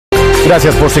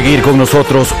Gracias por seguir con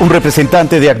nosotros. Un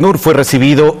representante de ACNUR fue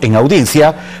recibido en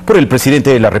audiencia por el presidente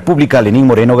de la República, Lenín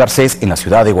Moreno Garcés, en la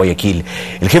ciudad de Guayaquil.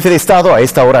 El jefe de Estado a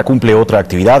esta hora cumple otra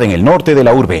actividad en el norte de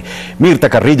la urbe. Mirta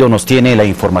Carrillo nos tiene la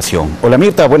información. Hola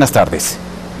Mirta, buenas tardes.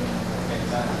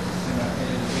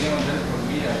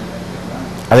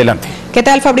 Adelante. ¿Qué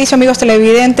tal, Fabricio, amigos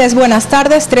televidentes? Buenas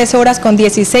tardes, 13 horas con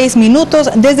 16 minutos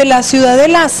desde la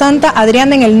ciudadela Santa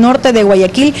Adriana en el norte de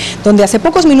Guayaquil, donde hace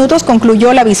pocos minutos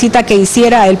concluyó la visita que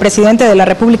hiciera el presidente de la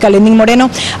República, Lenín Moreno,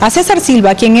 a César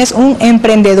Silva, quien es un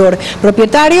emprendedor,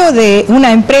 propietario de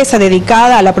una empresa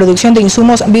dedicada a la producción de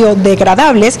insumos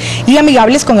biodegradables y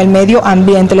amigables con el medio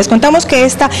ambiente. Les contamos que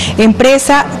esta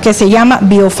empresa, que se llama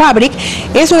Biofábrik,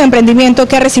 es un emprendimiento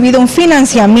que ha recibido un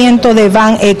financiamiento de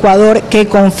Ban Ecuador, que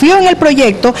confió en el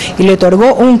proyecto y le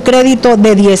otorgó un crédito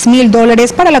de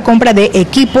 $10.000 para la compra de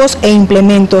equipos e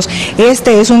implementos.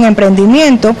 Este es un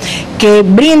emprendimiento que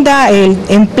brinda el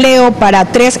empleo para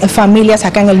 3 familias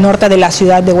acá en el norte de la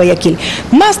ciudad de Guayaquil.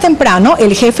 Más temprano,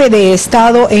 el jefe de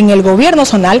Estado en el gobierno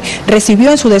zonal recibió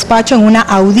en su despacho en una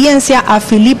audiencia a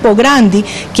Filippo Grandi,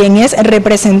 quien es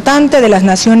representante de las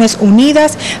Naciones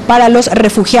Unidas para los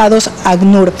Refugiados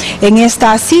ACNUR. En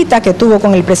esta cita que tuvo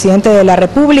con el presidente de la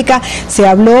República, se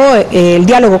habló, el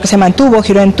diálogo que se mantuvo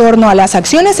giró en torno a las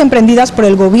acciones emprendidas por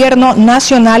el gobierno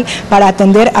nacional para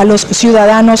atender a los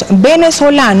ciudadanos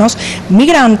venezolanos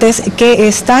migrantes que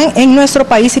están en nuestro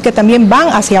país y que también van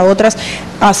hacia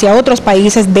otros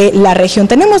países de la región.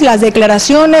 Tenemos las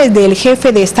declaraciones del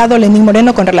jefe de Estado Lenín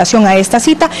Moreno con relación a esta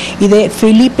cita y de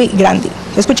Filippo Grandi.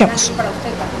 Escuchemos.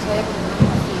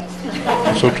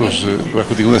 Nosotros, bajo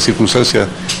ninguna circunstancia,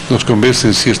 nos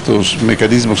convencen ciertos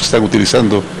mecanismos que están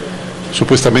utilizando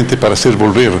supuestamente para hacer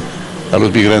volver a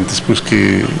los migrantes, pues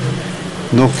que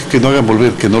no hagan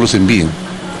volver, que no los envíen.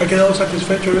 ¿Ha quedado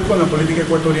satisfecho con la política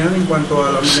ecuatoriana en cuanto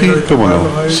a la manera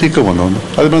de sí, cómo no.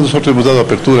 Además, nosotros hemos dado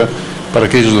apertura para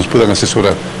que ellos nos puedan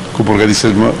asesorar como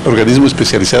organismo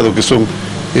especializado que son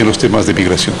en los temas de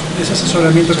migración. ¿Ese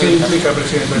asesoramiento qué implica,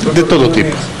 presidente? De todo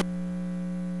tipo.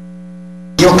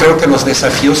 Yo creo que los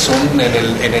desafíos son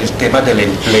en el tema del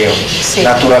empleo. Sí.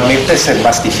 Naturalmente es el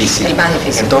más difícil.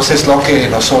 Entonces lo que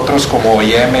nosotros como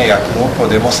OIM y ACNUR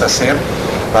podemos hacer,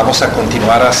 vamos a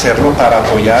continuar a hacerlo para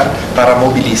apoyar, para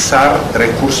movilizar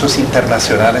recursos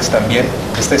internacionales también.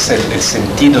 Este es el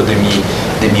sentido de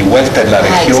mi vuelta en la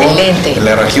región. En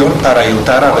la región, para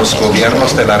ayudar a los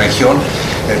gobiernos de la región,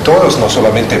 todos, no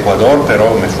solamente Ecuador,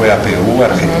 pero me fui a Perú,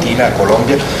 Argentina,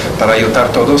 Colombia, para ayudar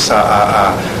todos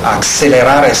a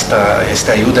acelerar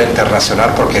esta ayuda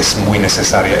internacional, porque es muy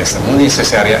necesaria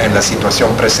en la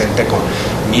situación presente con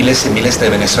miles y miles de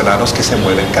venezolanos que se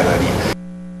mueven cada día.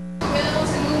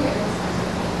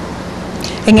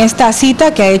 En esta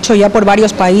cita que ha hecho ya por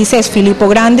varios países, Filippo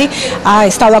Grandi ha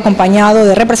estado acompañado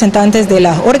de representantes de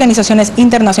las organizaciones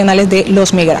internacionales de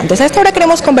los migrantes. A esta hora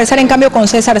queremos conversar en cambio con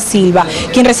César Silva,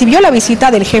 quien recibió la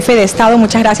visita del jefe de Estado.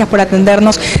 Muchas gracias por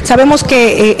atendernos. Sabemos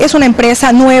que es una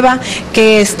empresa nueva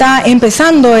que está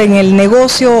empezando en el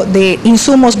negocio de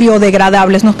insumos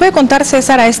biodegradables. ¿Nos puede contar,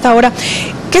 César, a esta hora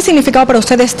qué significaba para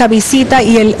usted esta visita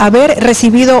y el haber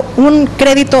recibido un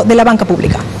crédito de la banca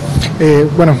pública?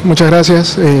 Bueno, muchas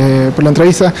gracias por la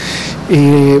entrevista.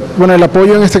 Bueno, el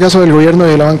apoyo en este caso del gobierno y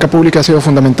de la banca pública ha sido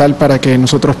fundamental para que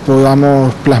nosotros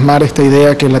podamos plasmar esta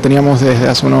idea que la teníamos desde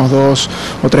hace unos 2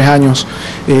 o 3 años.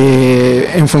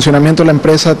 En funcionamiento la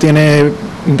empresa tiene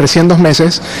recién 2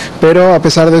 meses, pero a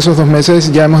pesar de esos 2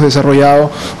 meses ya hemos desarrollado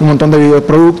un montón de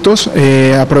bioproductos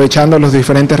aprovechando los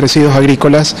diferentes residuos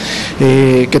agrícolas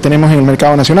que tenemos en el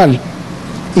mercado nacional.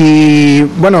 Y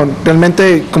bueno,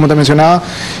 realmente, como te mencionaba,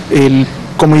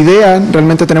 como idea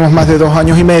realmente tenemos más de 2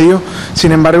 años y medio.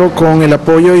 Sin embargo, con el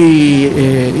apoyo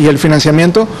y el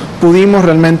financiamiento pudimos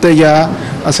realmente ya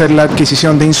hacer la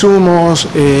adquisición de insumos,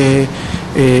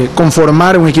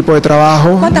 conformar un equipo de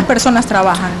trabajo. ¿Cuántas personas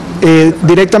trabajan?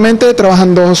 Directamente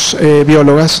trabajan 2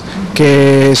 biólogas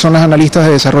que son las analistas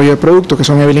de desarrollo de producto, que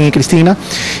son Evelyn y Cristina,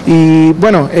 y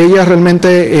bueno, ellas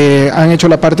realmente han hecho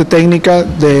la parte técnica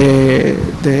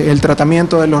del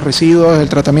tratamiento de los residuos, el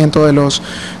tratamiento de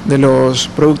los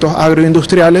productos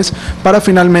agroindustriales, para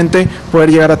finalmente poder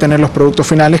llegar a tener los productos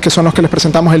finales, que son los que les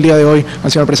presentamos el día de hoy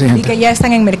al señor presidente. Y que ya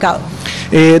están en mercado.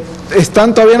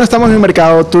 Todavía no estamos en el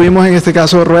mercado. Tuvimos en este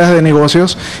caso ruedas de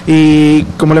negocios y,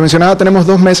 como le mencionaba, tenemos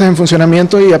 2 meses en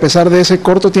funcionamiento, y a pesar de ese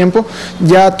corto tiempo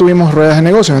ya tuvimos ruedas de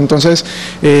negocios. Entonces,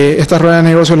 estas ruedas de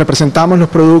negocios le presentamos los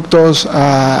productos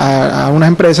a unas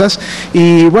empresas,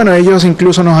 y bueno, ellos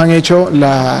incluso nos han hecho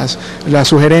las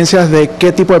sugerencias de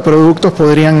qué tipo de productos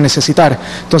podrían necesitar.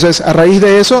 Entonces, a raíz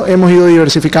de eso hemos ido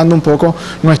diversificando un poco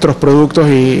nuestros productos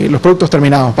y los productos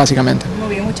terminados, básicamente.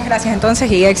 Muy bien. Muchas gracias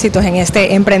entonces y éxitos en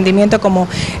este emprendimiento. Como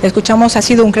escuchamos, ha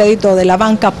sido un crédito de la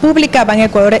banca pública, Ban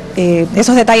Ecuador.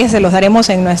 Esos detalles se los daremos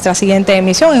en nuestra siguiente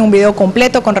emisión, en un video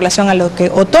completo con relación a lo que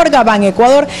otorga Ban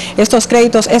Ecuador, estos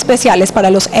créditos especiales para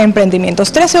los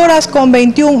emprendimientos. 13 horas con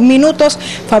 21 minutos.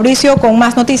 Fabricio, con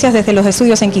más noticias desde los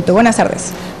estudios en Quito. Buenas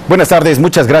tardes. Buenas tardes,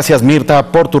 muchas gracias Mirta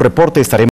por tu reporte. Estaremos